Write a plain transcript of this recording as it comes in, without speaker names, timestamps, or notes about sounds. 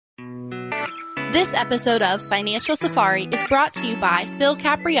This episode of Financial Safari is brought to you by Phil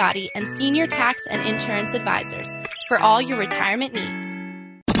Capriotti and Senior Tax and Insurance Advisors for all your retirement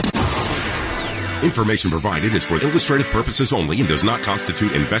needs. Information provided is for illustrative purposes only and does not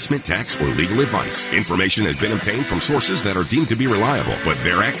constitute investment, tax, or legal advice. Information has been obtained from sources that are deemed to be reliable, but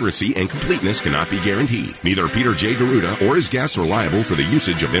their accuracy and completeness cannot be guaranteed. Neither Peter J. D'Arruda or his guests are liable for the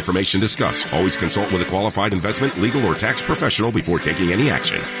usage of information discussed. Always consult with a qualified investment, legal, or tax professional before taking any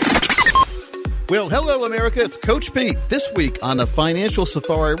action. Well, hello, America. It's Coach Pete. This week on the Financial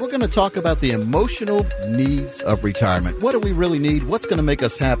Safari, we're going to talk about the emotional needs of retirement. What do we really need? What's going to make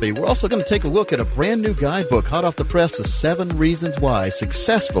us happy? We're also going to take a look at a brand new guidebook, hot off the press, The 7 Reasons Why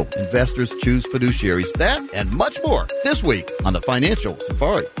Successful Investors Choose Fiduciaries. That and much more this week on the Financial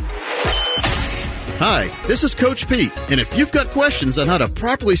Safari. Hi, this is Coach Pete, and if you've got questions on how to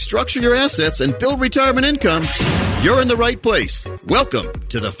properly structure your assets and build retirement income, you're in the right place. Welcome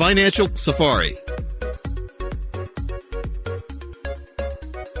to the Financial Safari.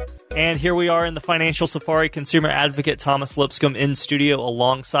 And here we are in the Financial Safari. Consumer advocate Thomas Lipscomb in studio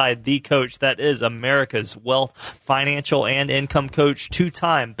alongside the coach that is America's wealth, financial, and income coach,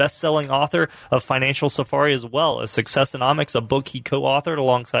 two-time best-selling author of Financial Safari as well as Successonomics, a book he co-authored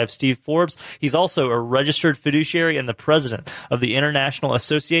alongside Steve Forbes. He's also a registered fiduciary and the president of the International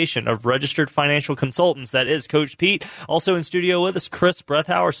Association of Registered Financial Consultants. That is Coach Pete. Also in studio with us, Chris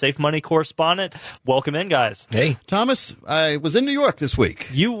Brethauer, Safe Money correspondent. Welcome in, guys. Hey. Thomas, I was in New York this week.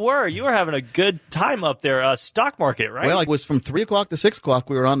 You were having a good time up there. Stock market, right? Well, it was from 3 o'clock to 6 o'clock.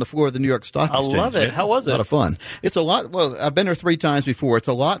 We were on the floor of the New York Stock Exchange. I love it. How was it? A lot of fun. It's a lot. Well, I've been there 3 times before. It's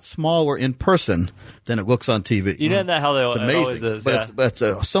a lot smaller in person than it looks on TV. You know how it's amazing. It always is. But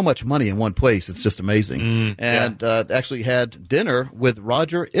it's so much money in one place. It's just amazing. Actually had dinner with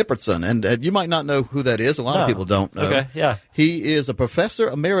Roger Ibbotson. And you might not know who that is. A lot of people don't know. Okay, yeah. He is a professor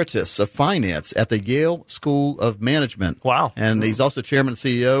emeritus of finance at the Yale School of Management. Wow. And he's also chairman and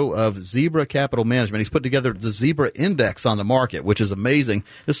CEO of Zebra Capital Management. He's put together the Zebra Index on the market, which is amazing.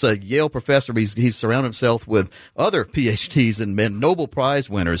 This is a Yale professor. He's surrounded himself with other PhDs and Nobel Prize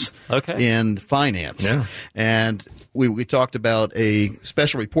winners in finance. Yeah. And we talked about a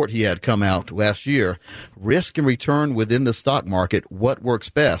special report he had come out last year, Risk and Return Within the Stock Market, What Works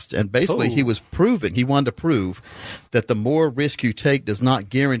Best. And basically he wanted to prove that the more risk you take does not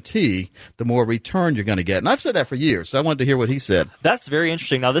guarantee the more return you're going to get. And I've said that for years, so I wanted to hear what he said. That's very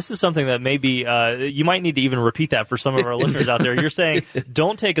interesting. Now, this is something that maybe you might need to even repeat that for some of our listeners out there. You're saying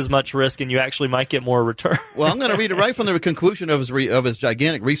don't take as much risk and you actually might get more return. Well, I'm going to read it right from the conclusion of his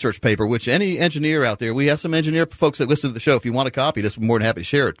gigantic research paper, which any engineer out there, we have some engineer folks that listen to the show. If you want a copy, we're more than happy to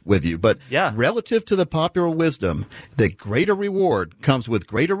share it with you. But relative to the popular wisdom, the greater reward comes with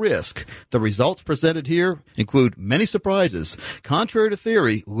greater risk. The results presented here include many surprises. Contrary to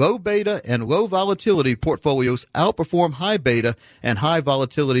theory, low beta and low volatility portfolios outperform high beta and high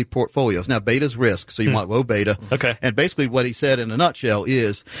volatility portfolios. Now, beta's risk, so you want low beta. Okay. And basically what he said in a nutshell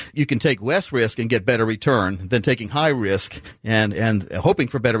is you can take less risk and get better return than taking high risk and hoping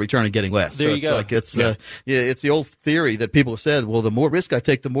for better return and getting less. There you go. It's the old theory that people have said, well, the more risk I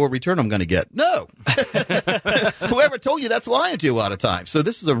take, the more return I'm going to get. No. Whoever told you that's lying to you a lot of times. So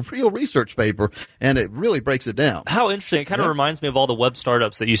this is a real research paper, and it really breaks it down. How interesting. It kind of reminds me of all the web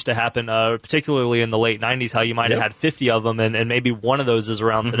startups that used to happen, particularly in the late 90s, how you might have had 50 of them, and maybe one of those is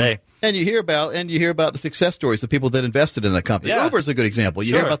around today. And you hear about the success stories of people that invested in a company. Yeah. Uber's a good example.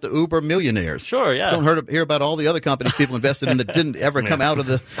 You hear about the Uber millionaires. Sure, yeah. Don't hear about all the other companies people invested in that didn't ever come out of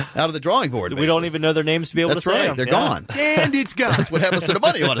the drawing board. We don't even know their names to be able to say That's right. them. They're gone. And it's gone. That's what happens to the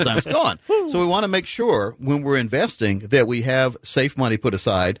money a lot of times. It's gone. So we want to make sure when we're investing that we have safe money put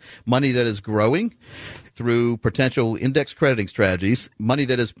aside, money that is growing through potential index crediting strategies, money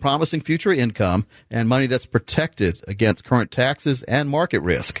that is promising future income, and money that's protected against current taxes and market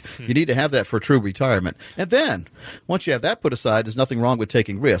risk. You need to have that for true retirement. And then, once you have that put aside, there's nothing wrong with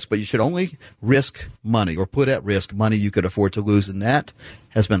taking risk, but you should only risk money or put at risk money you could afford to lose, and that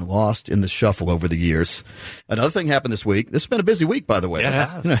has been lost in the shuffle over the years. Another thing happened this week. This has been a busy week, by the way.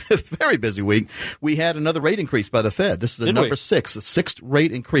 Yeah, very busy week. We had another rate increase by the Fed. This is number 6, a sixth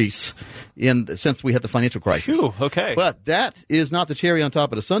rate increase since we had the financial crisis. Phew, okay. But that is not the cherry on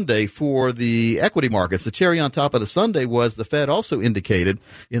top of the sundae for the equity markets. The cherry on top of the sundae was the Fed also indicated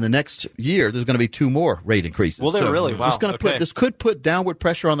in the next year there's going to be 2 more rate increases. Well, really? Wow. This could put downward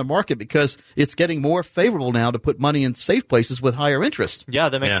pressure on the market because it's getting more favorable now to put money in safe places with higher interest. Yeah. Yeah,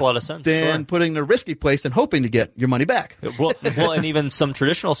 that makes a lot of sense. Than putting in a risky place and hoping to get your money back. Well, and even some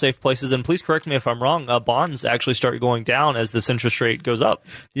traditional safe places, and please correct me if I'm wrong, bonds actually start going down as this interest rate goes up.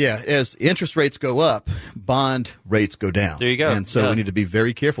 Yeah, as interest rates go up, bond rates go down. There you go. And so we need to be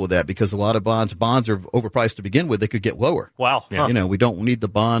very careful with that because a lot of bonds are overpriced to begin with. They could get lower. Wow. Yeah. We don't need the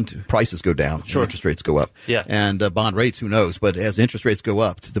bond prices go down. Sure. Interest rates go up. Yeah. And bond rates, who knows? But as interest rates go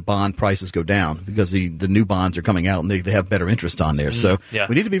up, the bond prices go down because the new bonds are coming out and they have better interest on there. So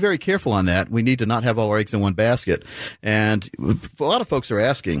we need to be very careful on that. We need to not have all our eggs in one basket. And a lot of folks are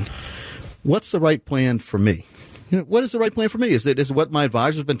asking, what's the right plan for me? What is the right plan for me? Is it what my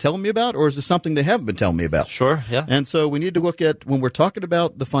advisor's been telling me about, or is it something they haven't been telling me about? Sure, yeah. And so we need to look at, when we're talking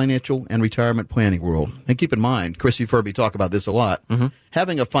about the financial and retirement planning world, and keep in mind, Chris, you've heard me talk about this a lot,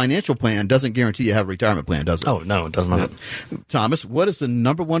 having a financial plan doesn't guarantee you have a retirement plan, does it? Oh, no, it does not. Thomas, what is the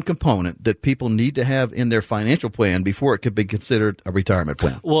number one component that people need to have in their financial plan before it could be considered a retirement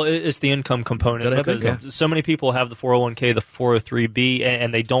plan? Well, it's the income component because so many people have the 401k, the 403b,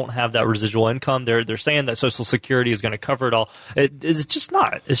 and they don't have that residual income. They're saying that Social Security is going to cover it all. It's just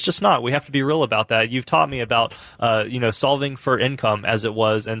not. It's just not. We have to be real about that. You've taught me about solving for income as it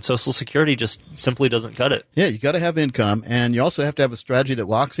was, and Social Security just simply doesn't cut it. Yeah, you got to have income, and you also have to have a strategy that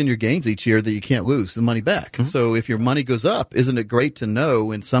locks in your gains each year that you can't lose the money back. So if your money goes up, isn't it great to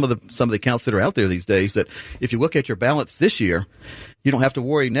know in some of the accounts that are out there these days that if you look at your balance this year, you don't have to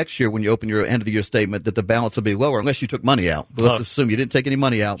worry next year when you open your end of the year statement that the balance will be lower unless you took money out. But let's assume you didn't take any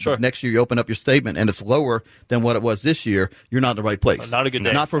money out. Sure. But next year you open up your statement and it's lower than what it was this year. You're not in the right place. Not a good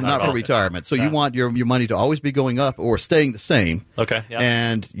day. Not for retirement. So you want your money to always be going up or staying the same. Okay. Yeah.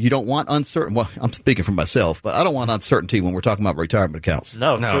 And you don't want uncertain. Well, I'm speaking for myself, but I don't want uncertainty when we're talking about retirement accounts.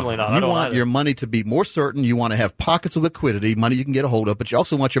 No, certainly not. You want your money to be more certain. You want to have pockets of liquidity, money you can get a hold of, but you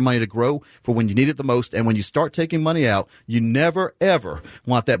also want your money to grow for when you need it the most. And when you start taking money out, you never, ever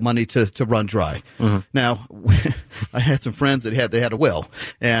want that money to run dry. Now, I had some friends that had a well,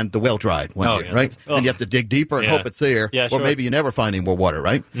 and the well dried one year, right? And you have to dig deeper and hope it's there, or maybe you never find any more water,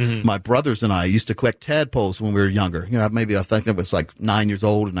 right? My brothers and I used to collect tadpoles when we were younger. Maybe I think I was like 9 years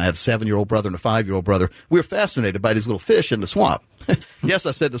old, and I had a 7-year-old brother and a 5-year-old brother. We were fascinated by these little fish in the swamp. Yes,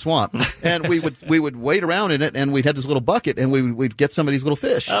 I said the swamp. And we would wade around in it, and we'd have this little bucket, and we'd get some of these little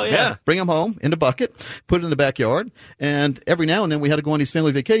fish. Oh, yeah. Bring them home in the bucket, put it in the backyard, and every now and then we had to go on these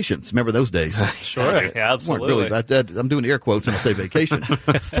family vacations. Remember those days? Sure. Yeah, absolutely. Really, I'm doing air quotes when I say vacation.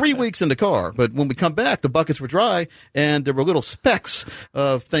 3 weeks in the car, but when we come back, the buckets were dry, and there were little specks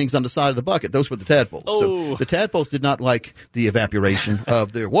of things on the side of the bucket. Those were the tadpoles. So the tadpoles did not like the evaporation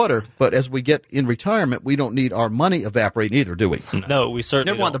of their water, but as we get in retirement, we don't need our money evaporating either, do we? No, we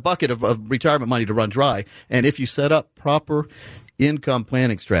certainly never want the bucket of retirement money to run dry. And if you set up proper income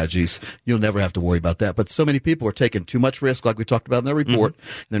planning strategies, you'll never have to worry about that. But so many people are taking too much risk, like we talked about in the report.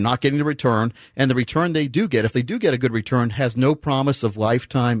 They're not getting the return. And the return they do get, if they do get a good return, has no promise of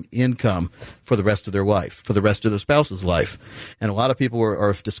lifetime income for the rest of their life, for the rest of their spouse's life. And a lot of people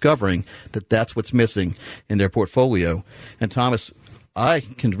are discovering that that's what's missing in their portfolio. And Thomas, I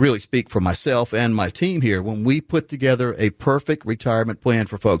can really speak for myself and my team here when we put together a perfect retirement plan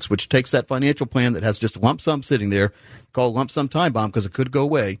for folks, which takes that financial plan that has just a lump sum sitting there, called lump sum time bomb because it could go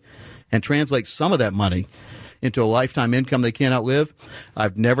away, and translates some of that money into a lifetime income they can't outlive.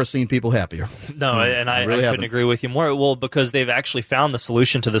 I've never seen people happier. No, and I couldn't agree with you more. Well, because they've actually found the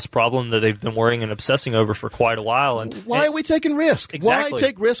solution to this problem that they've been worrying and obsessing over for quite a while. And why are we taking risk? Exactly. Why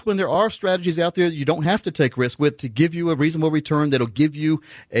take risk when there are strategies out there you don't have to take risk with to give you a reasonable return that'll give you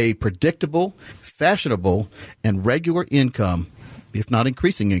a predictable, fashionable, and regular income, if not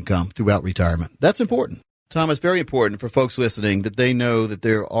increasing income, throughout retirement? That's important. Tom, it's very important for folks listening that they know that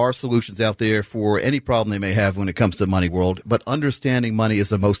there are solutions out there for any problem they may have when it comes to the money world, but understanding money is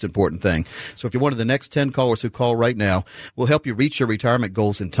the most important thing. So if you're one of the next 10 callers who call right now, we'll help you reach your retirement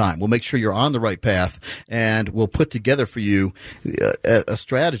goals in time. We'll make sure you're on the right path, and we'll put together for you a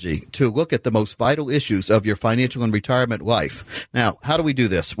strategy to look at the most vital issues of your financial and retirement life. Now, how do we do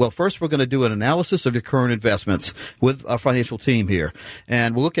this? Well, first we're going to do an analysis of your current investments with our financial team here,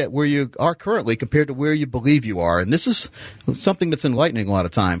 and we'll look at where you are currently compared to where you believe you are. And this is something that's enlightening a lot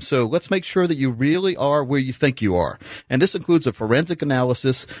of times. So let's make sure that you really are where you think you are. And this includes a forensic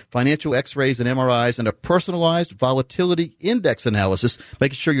analysis, financial x-rays and MRIs, and a personalized volatility index analysis,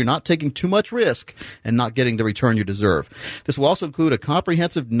 making sure you're not taking too much risk and not getting the return you deserve. This will also include a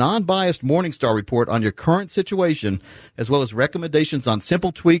comprehensive, non-biased Morningstar report on your current situation, as well as recommendations on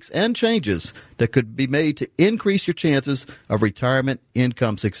simple tweaks and changes that could be made to increase your chances of retirement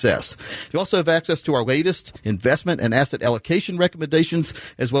income success. You also have access to our latest investment and asset allocation recommendations,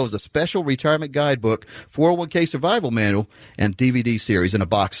 as well as a special retirement guidebook, 401k survival manual, and DVD series in a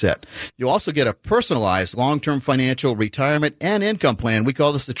box set. You'll also get a personalized long-term financial retirement and income plan. We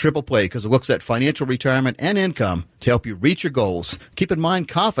call this the triple play because it looks at financial retirement and income to help you reach your goals. Keep in mind,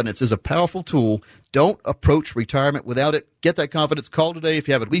 confidence is a powerful tool. Don't approach retirement without it. Get that confidence. Call today if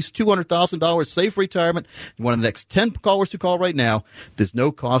you have at least $200,000 saved for retirement. You're one of the next 10 callers who call right now. There's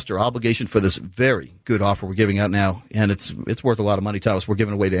no cost or obligation for this very good offer we're giving out now, and it's worth a lot of money, Thomas. We're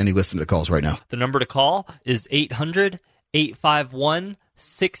giving away to any listener that calls right now. The number to call is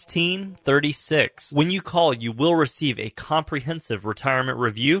 800-851-1636. When you call, you will receive a comprehensive retirement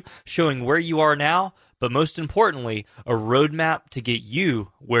review showing where you are now, but most importantly, a roadmap to get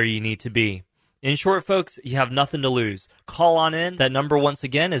you where you need to be. In short, folks, you have nothing to lose. Call on in. That number, once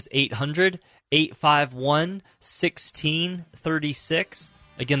again, is 800-851-1636.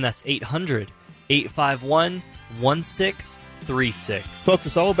 Again, that's 800-851-1636. Folks,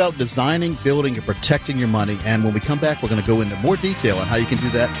 it's all about designing, building, and protecting your money. And when we come back, we're going to go into more detail on how you can do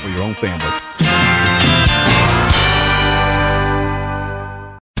that for your own family.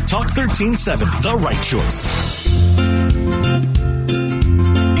 Talk 1370, the right choice.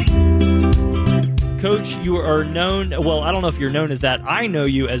 Coach, you are known, well, I don't know if you're known as that. I know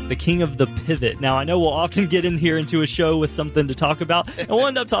you as the king of the pivot. Now, I know we'll often get in here into a show with something to talk about, and we'll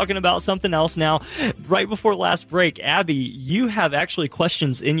end up talking about something else. Now, right before last break, Abby, you have actually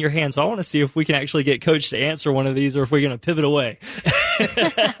questions in your hand, so I want to see if we can actually get Coach to answer one of these or if we're going to pivot away.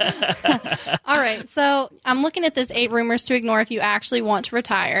 All right, so I'm looking at this 8 rumors to ignore if you actually want to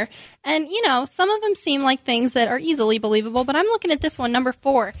retire. And, you know, some of them seem like things that are easily believable, but I'm looking at this one, number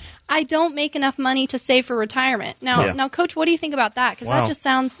 4. I don't make enough money to save for retirement. Now, Coach, what do you think about that? Because that just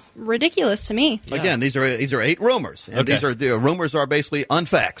sounds ridiculous to me. Yeah. Again, these are 8 rumors. And the rumors are basically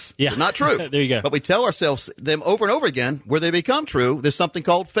unfacts. Yeah. They're not true. There you go. But we tell ourselves them over and over again where they become true. There's something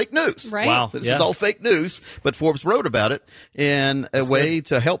called fake news. Right. Wow. This is all fake news, but Forbes wrote about it in a way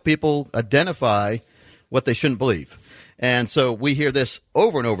to help people identify what they shouldn't believe. And so we hear this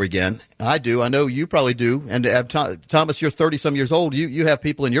over and over again. I do. I know you probably do. And Thomas, you're 30-some years old. You have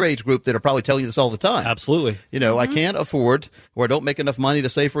people in your age group that are probably telling you this all the time. Absolutely. You know, I can't afford or I don't make enough money to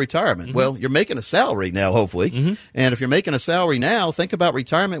save for retirement. Mm-hmm. Well, you're making a salary now, hopefully. Mm-hmm. And if you're making a salary now, think about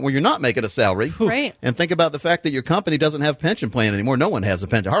retirement when you're not making a salary. Right. And think about the fact that your company doesn't have a pension plan anymore. No one has a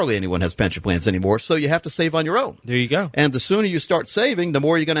pension. Hardly anyone has pension plans anymore. So you have to save on your own. There you go. And the sooner you start saving, the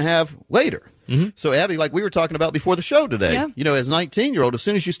more you're going to have later. Mm-hmm. So, Abby, like we were talking about before the show today, you know, as a 19-year-old, as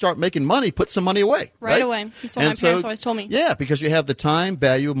soon as you start making money, put some money away. Right away. That's what my parents always told me. Yeah, because you have the time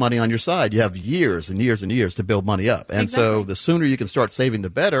value of money on your side. You have years and years and years to build money up. And so the sooner you can start saving, the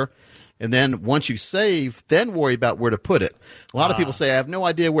better. And then once you save, then worry about where to put it. A lot of people say, I have no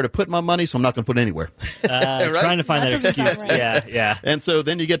idea where to put my money, so I'm not going to put it anywhere. Right? Trying to find that excuse. Right. Yeah. And so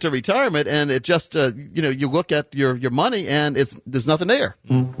then you get to retirement, and it just, you know, you look at your money, and there's nothing there.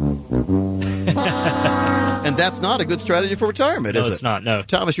 And that's not a good strategy for retirement, is it? No, it's not, no.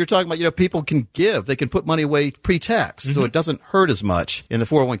 Thomas, you're talking about, you know, people can give. They can put money away pre-tax, so it doesn't hurt as much in the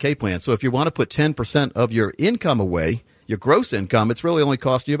 401k plan. So if you want to put 10% of your income away, your gross income, it's really only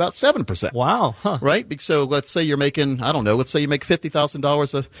costing you about 7%. Wow. Huh. Right? So let's say you're making, I don't know, let's say you make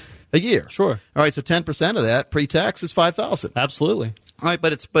 $50,000 a year. Sure. All right, so 10% of that pre-tax is $5,000. Absolutely. All right,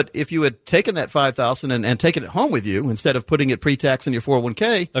 but if you had taken that $5,000 and taken it home with you instead of putting it pre-tax in your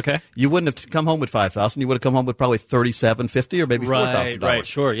 401k, you wouldn't have come home with $5,000. You would have come home with probably $3,750 or maybe $4,000. Right,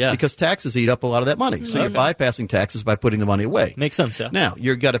 sure, yeah. Because taxes eat up a lot of that money. So you're bypassing taxes by putting the money away. Makes sense, yeah. Now,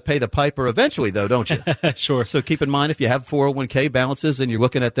 you've got to pay the piper eventually, though, don't you? Sure. So keep in mind, if you have 401k balances and you're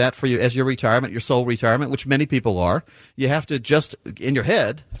looking at that for you as your retirement, your sole retirement, which many people are, you have to just, in your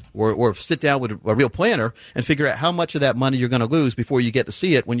head, or sit down with a real planner and figure out how much of that money you're going to lose before you get to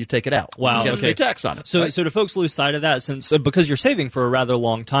see it when you take it out. Wow. You have to pay tax on it. So, right? so do folks lose sight of that because you're saving for a rather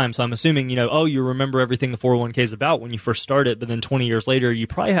long time? So I'm assuming, you know, you remember everything the 401k is about when you first started, but then 20 years later, you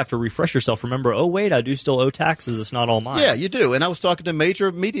probably have to refresh yourself. Remember, oh, wait, I do still owe taxes. It's not all mine. Yeah, you do. And I was talking to a major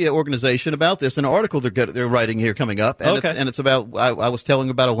media organization about this, an article they're writing here coming up. And it's about, I was telling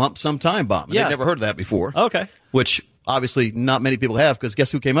about a lump sum time bomb. And they've never heard of that before. Okay. Which obviously not many people have, because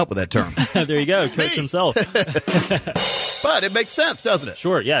guess who came up with that term? There you go, Coach himself. But it makes sense, doesn't it?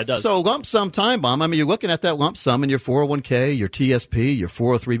 Sure, yeah, it does. So lump sum time bomb, I mean, you're looking at that lump sum in your 401k, your TSP, your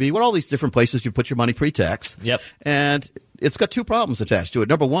 403b, all these different places you put your money pre-tax. Yep. And it's got two problems attached to it.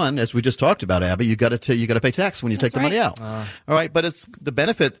 Number one, as we just talked about, Abby, you got to pay tax when you take the money out. All right, but it's the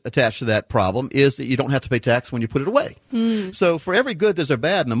benefit attached to that problem is that you don't have to pay tax when you put it away. So for every good, there's a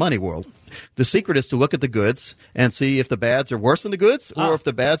bad in the money world. The secret is to look at the goods and see if the bads are worse than the goods or if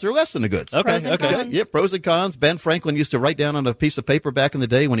the bads are less than the goods. Pros and cons. Yeah, pros and cons. Ben Franklin used to write down on a piece of paper back in the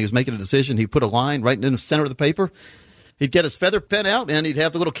day when he was making a decision. He'd put a line right in the center of the paper. He'd get his feather pen out, and he'd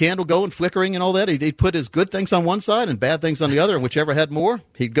have the little candle going, flickering and all that. He'd put his good things on one side and bad things on the other, and whichever had more,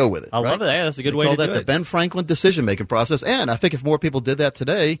 he'd go with it. I love that. Yeah, that's a good way to do it. We call that the Ben Franklin decision-making process, and I think if more people did that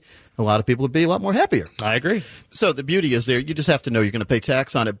today, a lot of people would be a lot more happier. I agree. So the beauty is there, you just have to know you're going to pay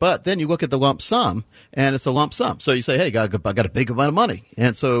tax on it, but then you look at the lump sum, and it's a lump sum. So you say, hey, I got a big amount of money,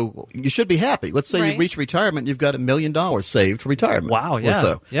 and so you should be happy. Let's say you reach retirement, you've got $1 million saved for retirement. Wow, yeah. Or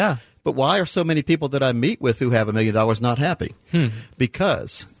so. Yeah. But why are so many people that I meet with who have $1 million not happy?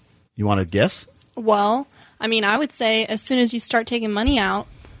 Because, you want to guess? Well, I mean, I would say as soon as you start taking money out,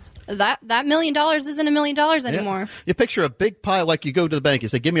 that $1 million isn't $1 million anymore. Yeah. You picture a big pile, like you go to the bank, you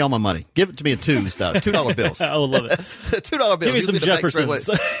say, give me all my money. Give it to me in $2 bills. I would love it. $2 bills. Give me some Jeffersons.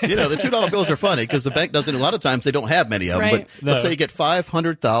 The $2 bills are funny because the bank doesn't, a lot of times they don't have many of them. Right. But let's say you get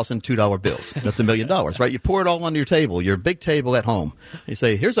 500,000 $2 bills. That's $1 million, right? You pour it all on your table, your big table at home. You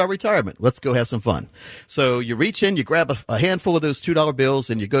say, here's our retirement. Let's go have some fun. So you reach in, you grab a handful of those $2 bills,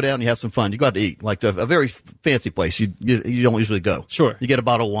 and you go down and you have some fun. You go out to eat, like a very fancy place. You don't usually go. Sure. You get a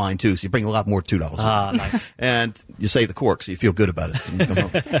bottle of wine, too, so you bring a lot more $2. Nice. And you save the cork, so you feel good about it. And you come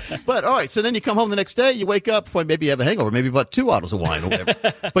home. But, all right, so then you come home the next day, you wake up, maybe you have a hangover, maybe about 2 bottles of wine or whatever.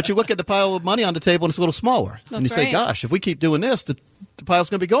 But you look at the pile of money on the table, and it's a little smaller. And you say, gosh, if we keep doing this, the pile's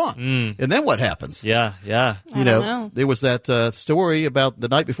going to be gone. And then what happens? Yeah. I don't know. There was that story about the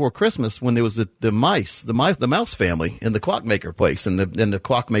night before Christmas when there was the mouse family in the clockmaker place, and the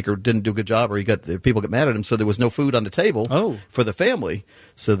clockmaker didn't do a good job, or people got mad at him, so there was no food on the table for the family.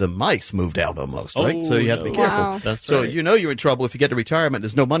 So the mice moved out almost, right? So you have to be careful. Wow. That's so right. you're in trouble if you get to retirement.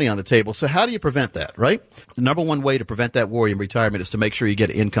 There's no money on the table. So how do you prevent that, right? The number one way to prevent that worry in retirement is to make sure you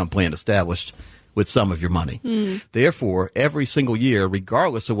get an income plan established with some of your money. Therefore, every single year,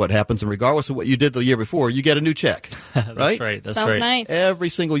 regardless of what happens and regardless of what you did the year before, you get a new check. That's right. That's Sounds right. nice. Every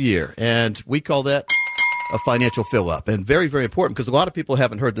single year. And we call that a financial fill-up. And very, very important because a lot of people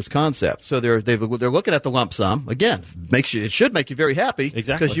haven't heard this concept. So they're looking at the lump sum. Again, it should make you very happy.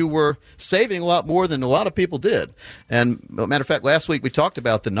 Exactly. Because you were saving a lot more than a lot of people did. And matter of fact, last week we talked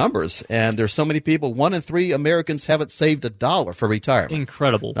about the numbers, and there's so many people, 1 in 3 Americans haven't saved $1 for retirement.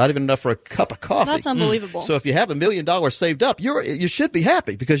 Incredible. Not even enough for a cup of coffee. That's unbelievable. So if you have $1 million saved up, you should be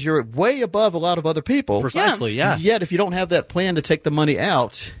happy because you're way above a lot of other people. Precisely, yeah. Yet if you don't have that plan to take the money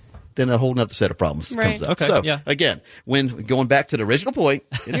out, then a whole other set of problems comes up. Okay, so, yeah. again, when going back to the original point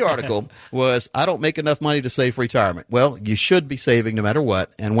in the article was, I don't make enough money to save for retirement. Well, you should be saving no matter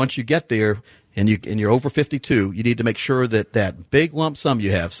what. And once you get there and you're over 52, you need to make sure that big lump sum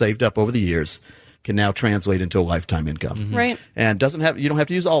you have saved up over the years can now translate into a lifetime income. Right. And you don't have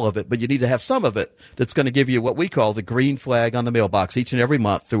to use all of it, but you need to have some of it that's going to give you what we call the green flag on the mailbox each and every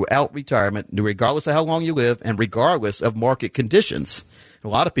month throughout retirement, regardless of how long you live and regardless of market conditions. A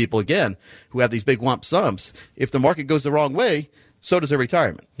lot of people, again, who have these big lump sums, if the market goes the wrong way, so does their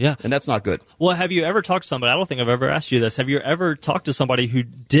retirement. Yeah. And that's not good. Well, have you ever talked to somebody? I don't think I've ever asked you this. Have you ever talked to somebody who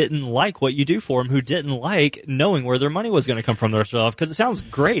didn't like what you do for them, who didn't like knowing where their money was going to come from themselves? Because it sounds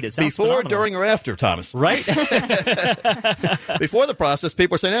great. It sounds Before, phenomenal. during, or after, Thomas. Right? Before the process,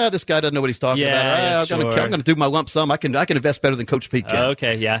 people are saying, this guy doesn't know what he's talking about. I'm going to do my lump sum. I can invest better than Coach Pete can.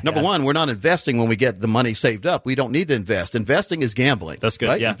 Okay, yeah. Number one, we're not investing when we get the money saved up. We don't need to invest. Investing is gambling. That's good,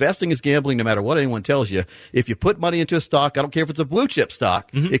 right? yeah. Investing is gambling no matter what anyone tells you. If you put money into a stock, I don't care if it's a blue chip stock,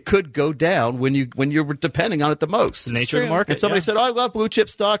 it could go down when you're depending on it the most. The nature of the market. And somebody said, I love blue chip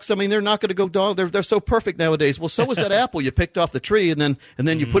stocks. I mean, they're not going to go down. They're so perfect nowadays. Well, so was that apple you picked off the tree, and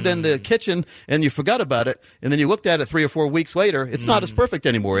then you put it in the kitchen and you forgot about it, and then you looked at it 3 or 4 weeks later. It's not as perfect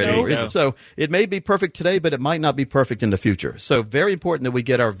anymore. Is it? So it may be perfect today, but it might not be perfect in the future. So very important that we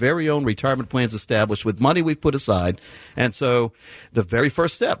get our very own retirement plans established with money we've put aside. And so the very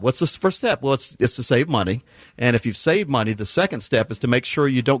first step, what's the first step? Well, it's to save money. And if you've saved money, the second step is to make sure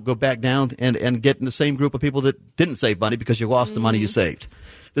you don't go back down and get in the same group of people that didn't save money because you lost the money you saved.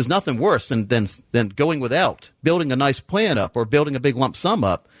 There's nothing worse than going without, building a nice plan up or building a big lump sum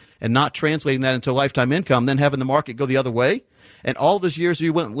up and not translating that into a lifetime income, then having the market go the other way and all those years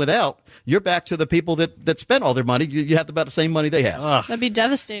you went without, you're back to the people that spent all their money. You have about the same money they have. That'd be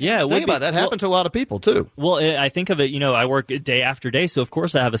devastating. Yeah, Think about that. Happened to a lot of people, too. Well, I think of it, I work day after day, so of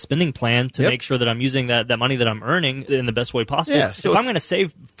course I have a spending plan to make sure that I'm using that money that I'm earning in the best way possible. Yeah, so if I'm going to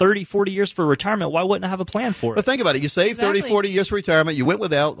save 30, 40 years for retirement, why wouldn't I have a plan for it? But think about it. You saved 30, 40 years for retirement. You went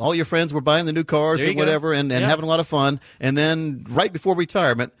without. All your friends were buying the new cars or whatever and having a lot of fun. And then right before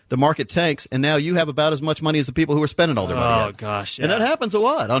retirement, the market tanks, and now you have about as much money as the people who are spending all their money. Oh, gosh. Yeah. And that happens a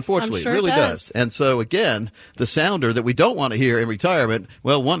lot, unfortunately. Sure it really it does. And so, again, the sounder that we don't want to hear in retirement,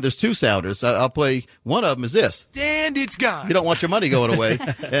 well, there's two sounders. I'll play. One of them is this. And it's gone. You don't want your money going away.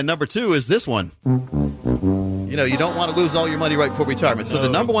 And number two is this one. You don't want to lose all your money right before retirement. So the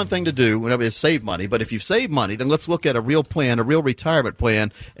number one thing to do is save money. But if you've saved money, then let's look at a real plan, a real retirement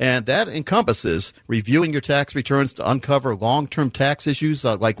plan. And that encompasses reviewing your tax returns to uncover long-term tax issues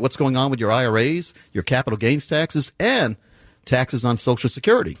like what's going on with your IRAs, your capital gains taxes, and taxes on Social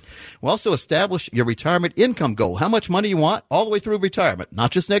Security. We'll also establish your retirement income goal. How much money you want all the way through retirement. Not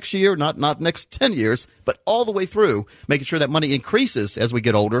just next year, not next 10 years, but all the way through, making sure that money increases as we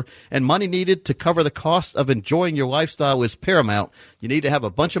get older. And money needed to cover the cost of enjoying your lifestyle is paramount. You need to have a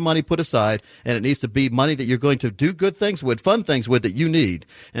bunch of money put aside, and it needs to be money that you're going to do good things with, fun things with that you need.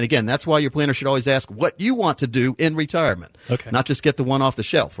 And again, that's why your planner should always ask what you want to do in retirement. Okay. Not just get the one off the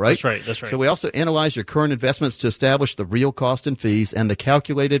shelf, right? That's right. So we also analyze your current investments to establish the real cost and fees and the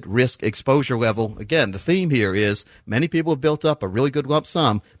calculated risk exposure level. Again, the theme here is many people have built up a really good lump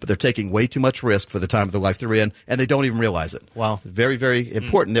sum, but they're taking way too much risk for the time of their life they're in, and they don't even realize it. Wow. Very, very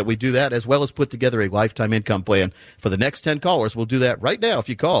important that we do that, as well as put together a lifetime income plan. For the next 10 callers, we'll do that right now if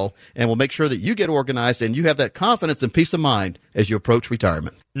you call, and we'll make sure that you get organized and you have that confidence and peace of mind as you approach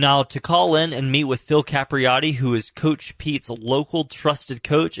retirement. Now, to call in and meet with Phil Capriati, who is Coach Pete's local trusted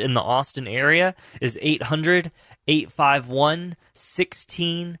coach in the Austin area, is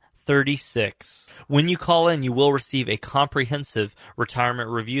 800-851-1636. When you call in, you will receive a comprehensive retirement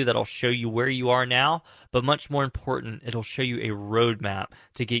review that'll show you where you are now, but much more important, it'll show you a roadmap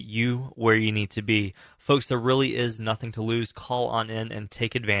to get you where you need to be. Folks, there really is nothing to lose. Call on in and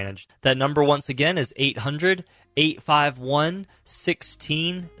take advantage. That number, once again, is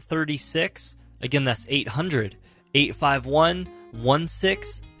 800-851-1636. Again, that's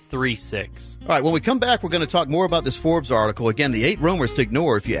 800-851-1636. All right, when we come back, we're going to talk more about this Forbes article. Again, the 8 rumors to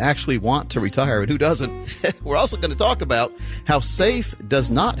ignore if you actually want to retire, and who doesn't. We're also going to talk about how safe does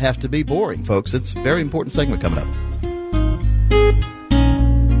not have to be boring, folks. It's a very important segment coming up.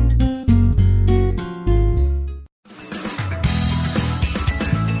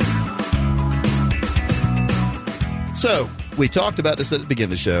 So, we talked about this at the beginning of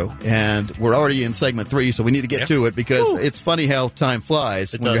the show, and we're already in segment 3, so we need to get to it because it's funny how time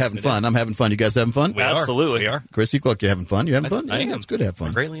flies when you're having fun. I'm having fun. You guys having fun? We Absolutely. are. Chris, you look like you're having fun. You having fun? I am. It's good to have fun.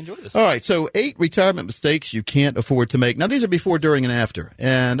 I greatly enjoy this. All right, so 8 retirement mistakes you can't afford to make. Now, these are before, during, and after,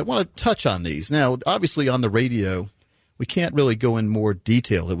 and I want to touch on these. Now, obviously on the radio, we can't really go in more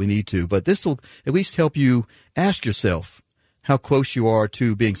detail than we need to, but this will at least help you ask yourself how close you are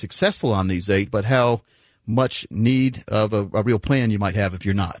to being successful on these 8, but how much need of a real plan you might have if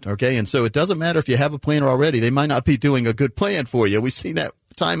you're not, okay? And so it doesn't matter if you have a planner already. They might not be doing a good plan for you. We've seen that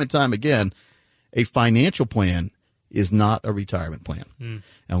time and time again. A financial plan is not a retirement plan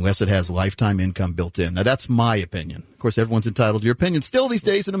unless it has lifetime income built in. Now, that's my opinion. Of course, everyone's entitled to your opinion still these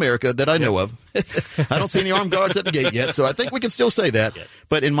days in America that I know of. I don't see any armed guards at the gate yet, so I think we can still say that.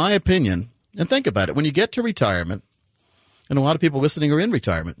 But in my opinion, and think about it, when you get to retirement, and a lot of people listening are in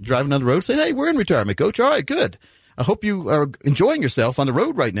retirement, driving down the road saying, hey, we're in retirement, Coach. All right, good. I hope you are enjoying yourself on the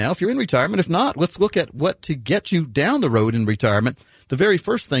road right now if you're in retirement. If not, let's look at what to get you down the road in retirement. The very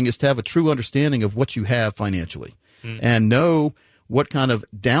first thing is to have a true understanding of what you have financially and know what kind of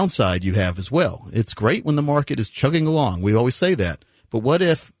downside you have as well. It's great when the market is chugging along. We always say that. But what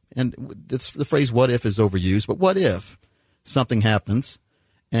if, and the phrase what if is overused, but what if something happens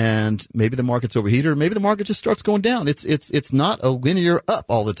and maybe the market's overheated, or maybe the market just starts going down? It's not a linear up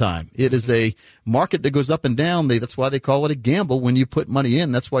all the time. It is a market that goes up and down. That's why they call it a gamble when you put money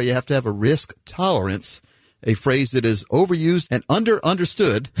in. That's why you have to have a risk tolerance, a phrase that is overused and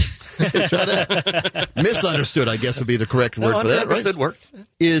understood. Misunderstood, I guess would be the correct word for that, right? Understood worked.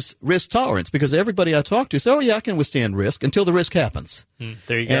 Is risk tolerance, because everybody I talk to says, oh, yeah, I can withstand risk until the risk happens.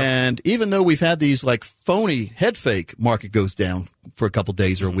 There you go. And even though we've had these like phony head fake market goes down for a couple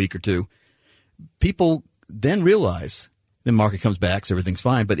days or a week or two, people then realize the market comes back, so everything's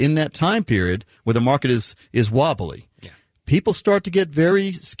fine. But in that time period where the market is wobbly, people start to get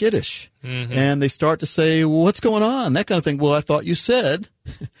very skittish. And they start to say, well, what's going on? That kind of thing. Well, I thought you said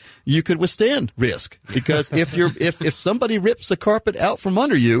you could withstand risk, because if somebody rips the carpet out from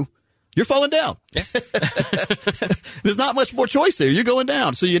under you, you're falling down. Yeah. There's not much more choice there. You're going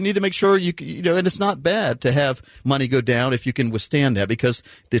down. So you need to make sure you know, and it's not bad to have money go down if you can withstand that, because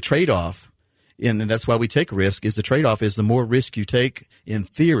the trade-off, and that's why we take risk, is the trade-off is the more risk you take, in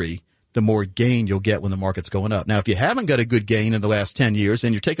theory, the more gain you'll get when the market's going up. Now, if you haven't got a good gain in the last 10 years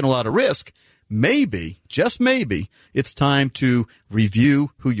and you're taking a lot of risk, maybe, just maybe, it's time to review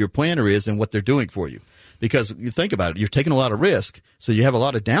who your planner is and what they're doing for you. Because you think about it, you're taking a lot of risk, so you have a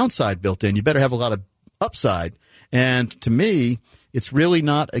lot of downside built in. You better have a lot of upside. And to me, it's really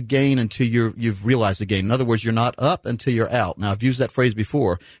not a gain until you've realized the gain. In other words, you're not up until you're out. Now, I've used that phrase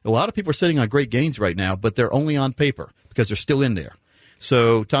before. A lot of people are sitting on great gains right now, but they're only on paper because they're still in there.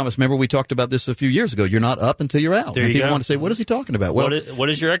 So, Thomas, remember we talked about this a few years ago. You're not up until you're out. There and you people go. want to say, what is he talking about? Well, what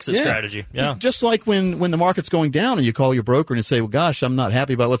is your exit strategy? Yeah. Just like when the market's going down and you call your broker and you say, well, gosh, I'm not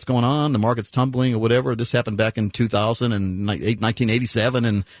happy about what's going on. The market's tumbling or whatever. This happened back in 1987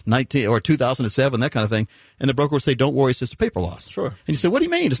 and 2007, that kind of thing. And the broker would say, don't worry, it's just a paper loss. Sure. And you say, what do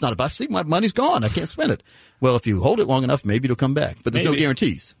you mean? It's not about, see, my money's gone. I can't spend it. Well, if you hold it long enough, maybe it'll come back. But there's no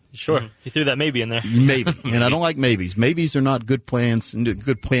guarantees. Sure. You threw that maybe in there. Maybe. And I don't like maybes. Maybes are not good plans,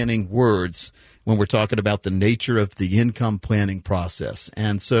 good planning words when we're talking about the nature of the income planning process.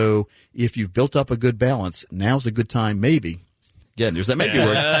 And so if you've built up a good balance, now's a good time, maybe. Again, there's that maybe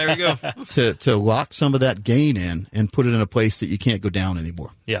word. There we go. To lock some of that gain in and put it in a place that you can't go down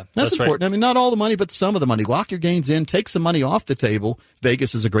anymore. Yeah, that's important. Right. I mean, not all the money, but some of the money. Lock your gains in. Take some money off the table.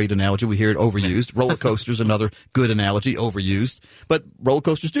 Vegas is a great analogy. We hear it overused. Roller coasters, another good analogy, overused. But roller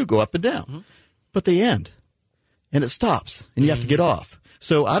coasters do go up and down. But they end. And it stops. And you have to get off.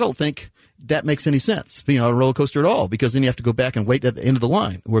 So I don't think that makes any sense, being on a roller coaster at all, because then you have to go back and wait at the end of the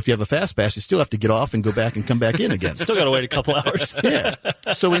line. Or if you have a fast pass, you still have to get off and go back and come back in again. Still got to wait a couple hours. Yeah.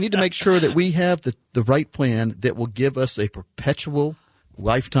 So we need to make sure that we have the right plan that will give us a perpetual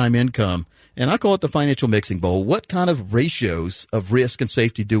lifetime income. And I call it the financial mixing bowl. What kind of ratios of risk and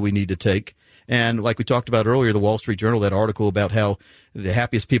safety do we need to take? And like we talked about earlier, the Wall Street Journal, that article about how the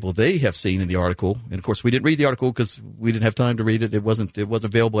happiest people they have seen in the article, and of course we didn't read the article because we didn't have time to read it. It wasn't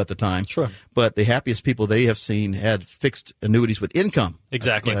available at the time. Sure. But the happiest people they have seen had fixed annuities with income.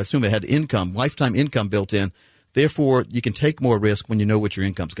 Exactly. I assume it had income, lifetime income built in. Therefore, you can take more risk when you know what your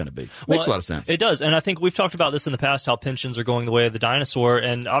income's going to be. Makes a lot of sense. It does. And I think we've talked about this in the past, how pensions are going the way of the dinosaur.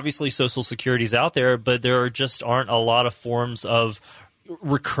 And obviously Social Security's out there, but there just aren't a lot of forms of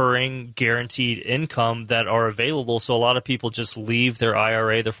recurring guaranteed income that are available. So a lot of people just leave their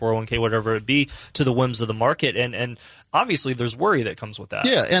IRA, their 401k, whatever it be, to the whims of the market. And obviously there's worry that comes with that.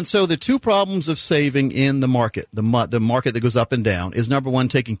 Yeah. And so the two problems of saving in the market, the market that goes up and down, is number one,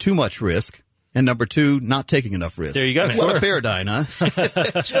 taking too much risk. And number two, not taking enough risk. There you go. What a paradigm, huh?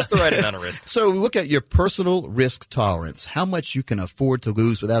 Just the right amount of risk. So we look at your personal risk tolerance, how much you can afford to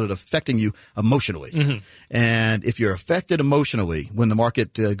lose without it affecting you emotionally. Mm-hmm. And if you're affected emotionally when the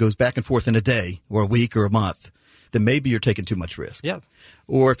market goes back and forth in a day or a week or a month, then maybe you're taking too much risk. Yeah.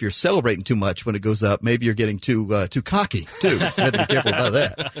 Or if you're celebrating too much when it goes up, maybe you're getting too cocky too. So you have to be careful about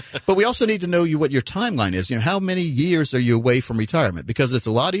that. But we also need to know what your timeline is. You know, how many years are you away from retirement? Because it's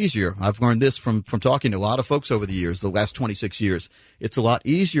a lot easier. I've learned this from talking to a lot of folks over the years, the last 26 years. It's a lot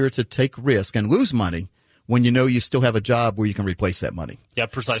easier to take risk and lose money when you know you still have a job where you can replace that money. Yeah,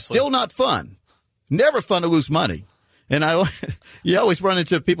 precisely. Still not fun. Never fun to lose money. And you always run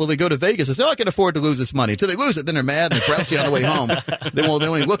into people that go to Vegas and say, I can afford to lose this money. Until they lose it, then they're mad and they crouch you on the way home. They won't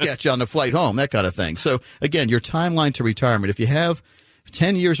only look at you on the flight home, that kind of thing. So, again, your timeline to retirement. If you have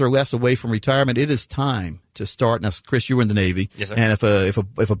 10 years or less away from retirement, it is time to start. Now, Chris, you were in the Navy. Yes, sir. And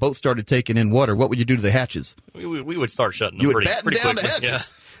if a boat started taking in water, what would you do to the hatches? We would start shutting them You would pretty batten down the quickly. hatches.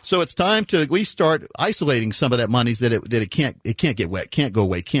 Yeah. So it's time to at least start isolating some of that money that it can't get wet, can't go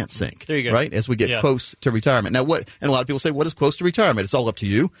away, can't sink. There you go. Right? As we get close to retirement. Now and a lot of people say, what is close to retirement? It's all up to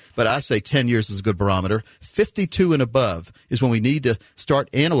you. But I say 10 years is a good barometer. 52 and above is when we need to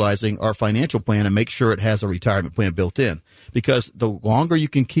start analyzing our financial plan and make sure it has a retirement plan built in. Because the longer you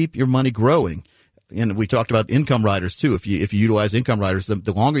can keep your money growing, and we talked about income riders too. If you utilize income riders,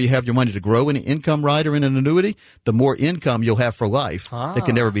 the longer you have your money to grow in an income rider in an annuity, the more income you'll have for life that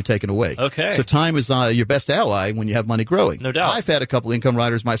can never be taken away. Okay. So time is your best ally when you have money growing. No doubt. I've had a couple income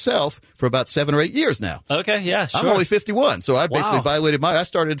riders myself for about 7 or 8 years now. Okay, yeah, sure. I'm only 51, so I basically Wow. violated I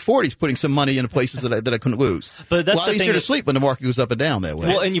started at 40s putting some money into places that I couldn't lose. But that's a lot the easier thing to that- sleep when the market goes up and down that way.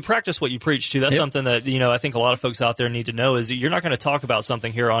 Well, and you practice what you preach too. That's Yep. something that I think a lot of folks out there need to know is you're not going to talk about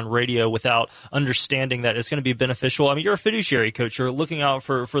something here on radio without understanding that it's going to be beneficial. I mean, you're a fiduciary coach. You're looking out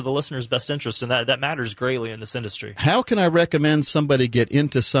for the listener's best interest, and that matters greatly in this industry. How can I recommend somebody get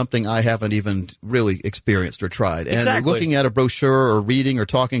into something I haven't even really experienced or tried? And Exactly. looking at a brochure or reading or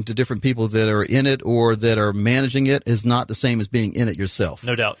talking to different people that are in it or that are managing it is not the same as being in it yourself.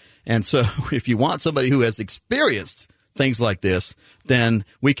 No doubt. And so if you want somebody who has experienced things like this, then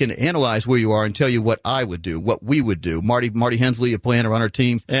we can analyze where you are and tell you what I would do, what we would do. Marty Hensley, a planner on our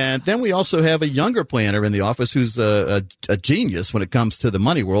team. And then we also have a younger planner in the office who's a genius when it comes to the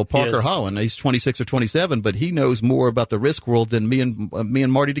money world, Parker Holland. He's 26 or 27, but he knows more about the risk world than me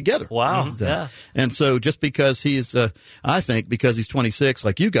and Marty together. Wow. Yeah. And so just because he's, I think because he's 26,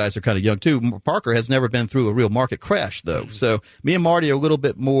 like you guys are kind of young too, Parker has never been through a real market crash though. So me and Marty are a little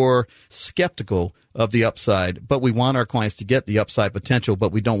bit more skeptical of the upside, but we want our clients to get the upside potential,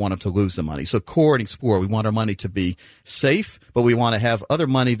 but we don't want them to lose the money. So core and explore, we want our money to be safe, but we want to have other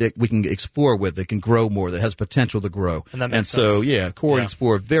money that we can explore with, that can grow more, that has potential to grow. And that makes so, sense. core and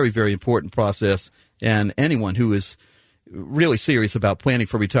explore, very, very important process. And anyone who is really serious about planning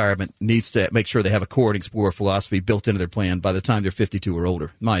for retirement needs to make sure they have a core and explore philosophy built into their plan by the time they're 52 or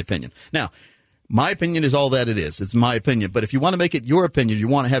older, my opinion. Now, my opinion is all that it is. It's my opinion. But if you want to make it your opinion, you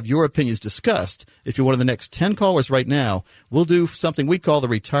want to have your opinions discussed, if you're one of the next 10 callers right now, we'll do something we call the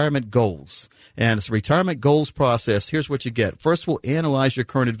retirement goals. And it's a retirement goals process. Here's what you get. First, we'll analyze your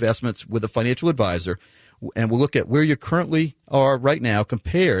current investments with a financial advisor, and we'll look at where you currently are right now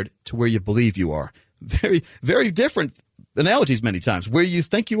compared to where you believe you are. Very, very different analogies many times. Where you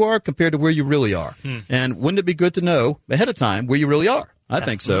think you are compared to where you really are. And wouldn't it be good to know ahead of time where you really are? I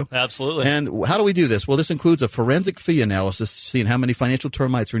think so. Absolutely. And how do we do this? Well, this includes a forensic fee analysis, seeing how many financial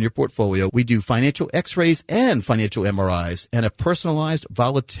termites are in your portfolio. We do financial x-rays and financial MRIs, and a personalized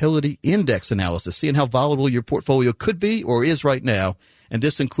volatility index analysis, seeing how volatile your portfolio could be or is right now. And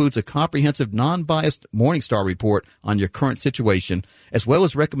this includes a comprehensive, non-biased Morningstar report on your current situation, as well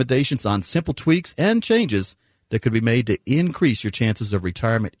as recommendations on simple tweaks and changes that could be made to increase your chances of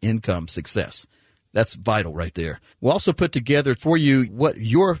retirement income success. That's vital right there. We'll also put together for you what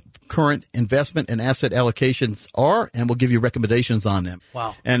your current investment and asset allocations are, and we'll give you recommendations on them.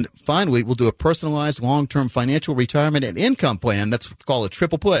 Wow. And finally, we'll do a personalized long-term financial retirement and income plan. That's called a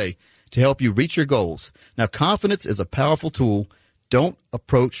triple play to help you reach your goals. Now, confidence is a powerful tool. Don't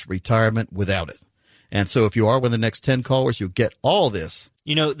approach retirement without it. And so if you are one of the next 10 callers, you'll get all this.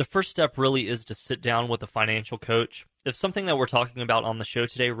 You know, the first step really is to sit down with a financial coach. If something that we're talking about on the show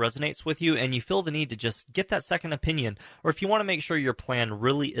today resonates with you and you feel the need to just get that second opinion, or if you want to make sure your plan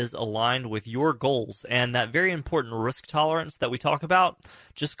really is aligned with your goals and that very important risk tolerance that we talk about,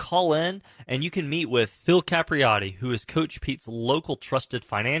 just call in and you can meet with Phil Capriati, who is Coach Pete's local trusted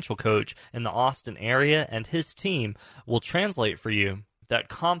financial coach in the Austin area, and his team will translate for you that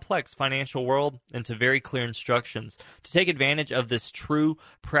complex financial world into very clear instructions. To take advantage of this true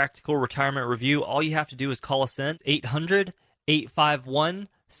practical retirement review, all you have to do is call us in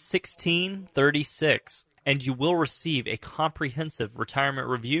 800-851-1636, and you will receive a comprehensive retirement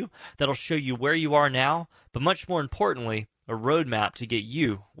review that'll show you where you are now, but much more importantly, a roadmap to get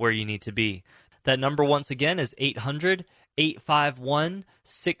you where you need to be. That number once again is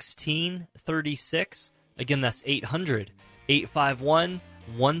 800-851-1636. Again, that's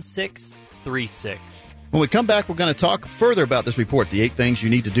 800-851-1636. When we come back, we're going to talk further about this report, the 8 things you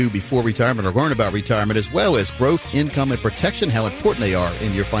need to do before retirement or learn about retirement, as well as growth, income, and protection, how important they are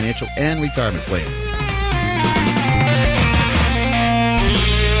in your financial and retirement plan.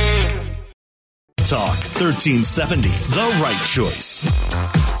 Talk 1370, the right choice.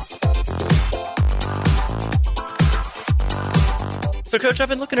 So, Coach, I've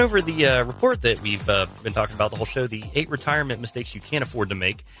been looking over the report that we've been talking about the whole show, the 8 retirement mistakes you can't afford to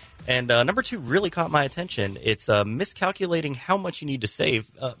make. And number 2 really caught my attention. It's miscalculating how much you need to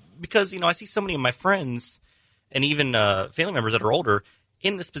save. Because, I see so many of my friends and even family members that are older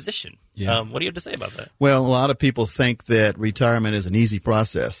in this position. Yeah. What do you have to say about that? Well, a lot of people think that retirement is an easy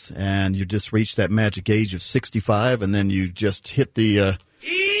process, and you just reach that magic age of 65, and then you just hit the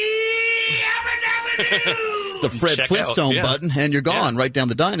Fred Check Flintstone out. button, and you're gone right down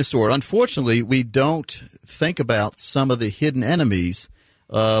the dinosaur. Unfortunately, we don't think about some of the hidden enemies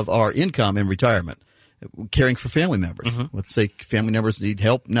of our income in retirement. Caring for family members. Mm-hmm. Let's say family members need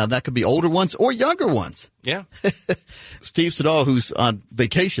help. Now, that could be older ones or younger ones. Yeah. Steve Siddall, who's on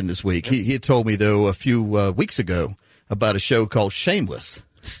vacation this week, he had told me, though, a few weeks ago about a show called Shameless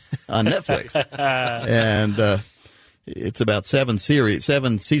on Netflix. And It's about 7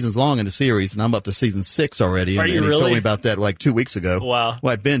 seasons long in the series, and I'm up to season 6 already. Are And, you and he really? told me about that like 2 weeks ago. Wow.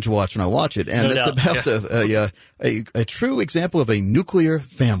 Well, I binge watch when I watch it, and No it's doubt. about a true example of a nuclear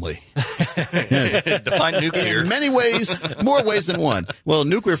family. Define nuclear. In many ways, more ways than one. Well,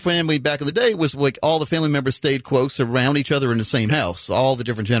 nuclear family back in the day was like all the family members stayed close around each other in the same house, all the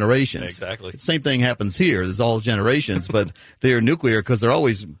different generations. Exactly. The same thing happens here. There's all generations, but they're nuclear because they're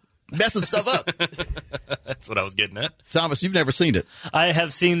always messing stuff up. That's what I was getting at. Thomas, you've never seen it. I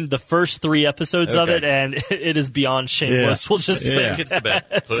have seen the first 3 episodes of Okay. it, and it is beyond shameless. Yeah. We'll just say Yeah. Kids to bed.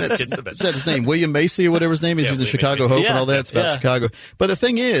 Put kids to bed. Is that his name? William Macy or whatever his name is? Yeah, He's in William Chicago Macy. Hope Yeah. and all that. It's about Yeah. Chicago. But the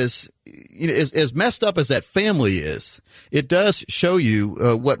thing is, you know, as messed up as that family is, it does show you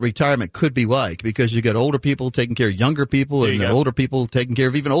what retirement could be like, because you got older people taking care of younger people, and you the go. older people taking care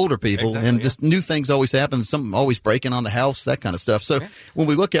of even older people. Exactly, and yeah. just new things always happen. Something always breaking on the house, that kind of stuff. So when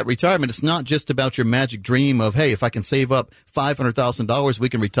we look at retirement, it's not just about your magic dream of, hey, if I can save up $500,000, we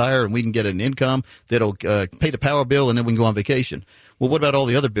can retire and we can get an income that'll pay the power bill, and then we can go on vacation. Well, what about all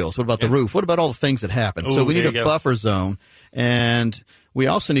the other bills? What about the roof? What about all the things that happen? So Ooh, we need there a you go. buffer zone, and we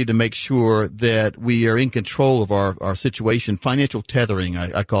also need to make sure that we are in control of our situation. Financial tethering,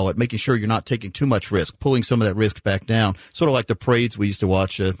 I call it, making sure you're not taking too much risk, pulling some of that risk back down. Sort of like the parades we used to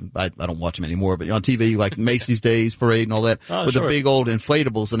watch. I don't watch them anymore, but on TV, like Macy's Days Parade and all that, Oh, with sure. the big old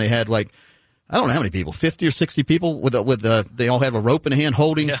inflatables, and they had like, I don't know how many people, 50 or 60 people they all have a rope in a hand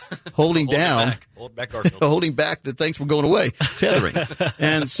holding down. Hold back Garfield. Holding back the things from going away, tethering.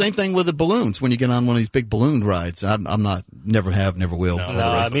 And same thing with the balloons. When you get on one of these big balloon rides, I'm not, never have, never will.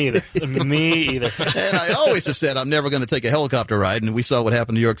 Nah, me either. Me either. And I always have said I'm never going to take a helicopter ride, and we saw what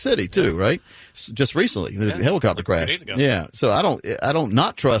happened in New York City too, right? Just recently, the helicopter like 2 crash. days ago. Yeah, so I don't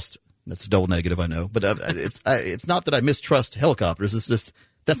not trust. That's a double negative, I know, but it's not that I mistrust helicopters. It's just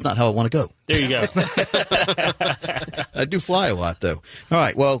that's not how I want to go. There you go. I do fly a lot, though. All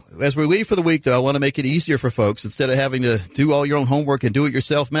right. Well, as we leave for the week, though, I want to make it easier for folks. Instead of having to do all your own homework and do it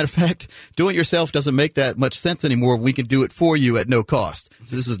yourself. Matter of fact, doing it yourself doesn't make that much sense anymore. We can do it for you at no cost.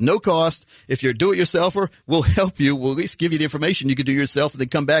 So this is no cost. If you're a do-it-yourselfer, we'll help you. We'll at least give you the information you can do yourself, and then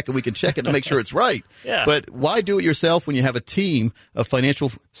come back and we can check it and make sure it's right. Yeah. But why do it yourself when you have a team of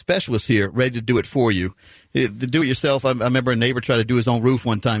financial specialists here ready to do it for you? The do-it-yourself, I remember a neighbor tried to do his own roof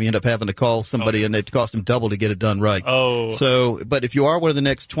one time. He ended up having to call somebody, and it cost him double to get it done right. Oh. So, but if you are one of the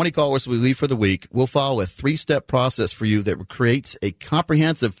next 20 callers we leave for the week, we'll follow a 3-step process for you that creates a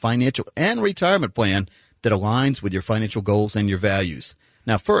comprehensive financial and retirement plan that aligns with your financial goals and your values.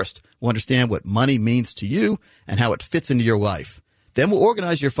 Now, first, we'll understand what money means to you and how it fits into your life. Then we'll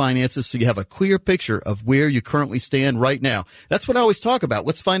organize your finances so you have a clear picture of where you currently stand right now. That's what I always talk about.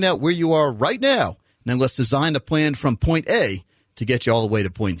 Let's find out where you are right now. Then let's design a plan from point A to get you all the way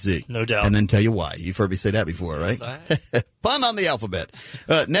to point Z. No doubt. And then tell you why. You've heard me say that before, right? Pun on the alphabet.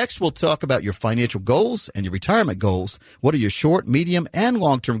 Next, we'll talk about your financial goals and your retirement goals. What are your short, medium, and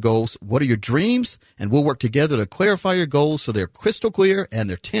long-term goals? What are your dreams? And we'll work together to clarify your goals so they're crystal clear and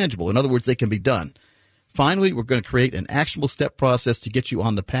they're tangible. In other words, they can be done. Finally, we're going to create an actionable step process to get you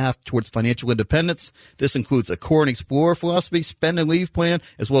on the path towards financial independence. This includes a core and explore philosophy, spend and leave plan,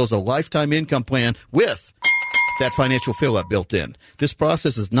 as well as a lifetime income plan with that financial fill-up built in. This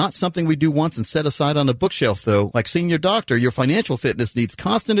process is not something we do once and set aside on the bookshelf, though. Like seeing your doctor, your financial fitness needs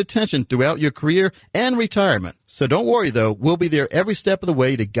constant attention throughout your career and retirement. So don't worry, though. We'll be there every step of the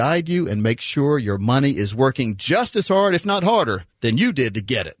way to guide you and make sure your money is working just as hard, if not harder, than you did to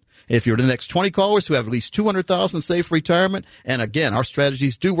get it. If you're the next 20 callers who have at least $200,000 safe for retirement, and again, our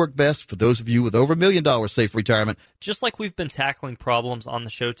strategies do work best for those of you with over $1 million safe for retirement. Just like we've been tackling problems on the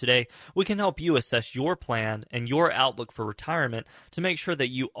show today, we can help you assess your plan and your outlook for retirement to make sure that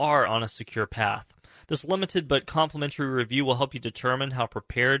you are on a secure path. This limited but complimentary review will help you determine how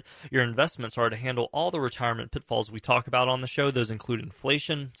prepared your investments are to handle all the retirement pitfalls we talk about on the show. Those include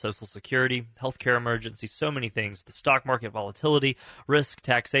inflation, Social Security, healthcare emergencies, so many things, the stock market volatility, risk,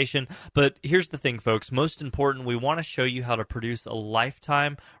 taxation. But here's the thing, folks. Most important, we want to show you how to produce a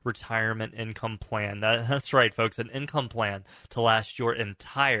lifetime retirement income plan. That's right, folks, an income plan to last your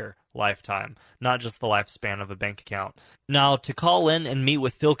entire lifetime, not just the lifespan of a bank account. Now, to call in and meet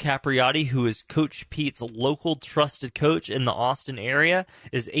with Phil Capriotti, who is Coach Pete's local trusted coach in the Austin area,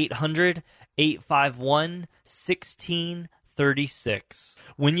 is 800-851-1636.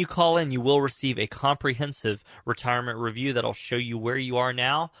 When you call in, you will receive a comprehensive retirement review that'll show you where you are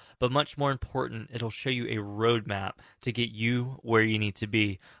now, but much more important, it'll show you a roadmap to get you where you need to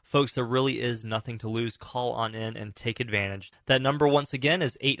be. Folks, there really is nothing to lose. Call on in and take advantage. That number, once again,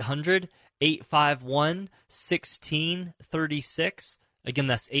 is 800-851-1636. Again,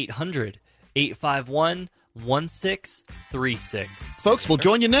 that's 800 851-1636. Folks, we'll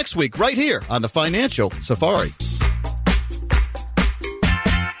join you next week right here on the Financial Safari.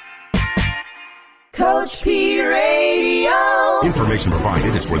 Coach P Radio. Information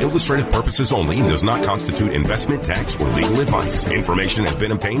provided is for illustrative purposes only and does not constitute investment, tax, or legal advice. Information has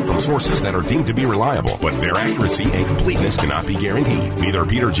been obtained from sources that are deemed to be reliable, but their accuracy and completeness cannot be guaranteed. Neither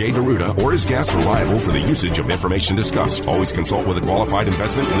Peter J. Deruta or his guests are liable for the usage of information discussed. Always consult with a qualified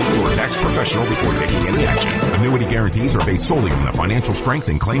investment, legal, or tax professional before taking any action. Annuity guarantees are based solely on the financial strength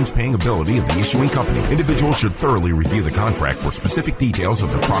and claims-paying ability of the issuing company. Individuals should thoroughly review the contract for specific details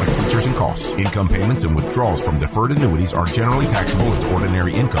of the product features and costs. Income payments and withdrawals from deferred annuities are generally taxable as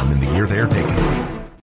ordinary income in the year they are taken.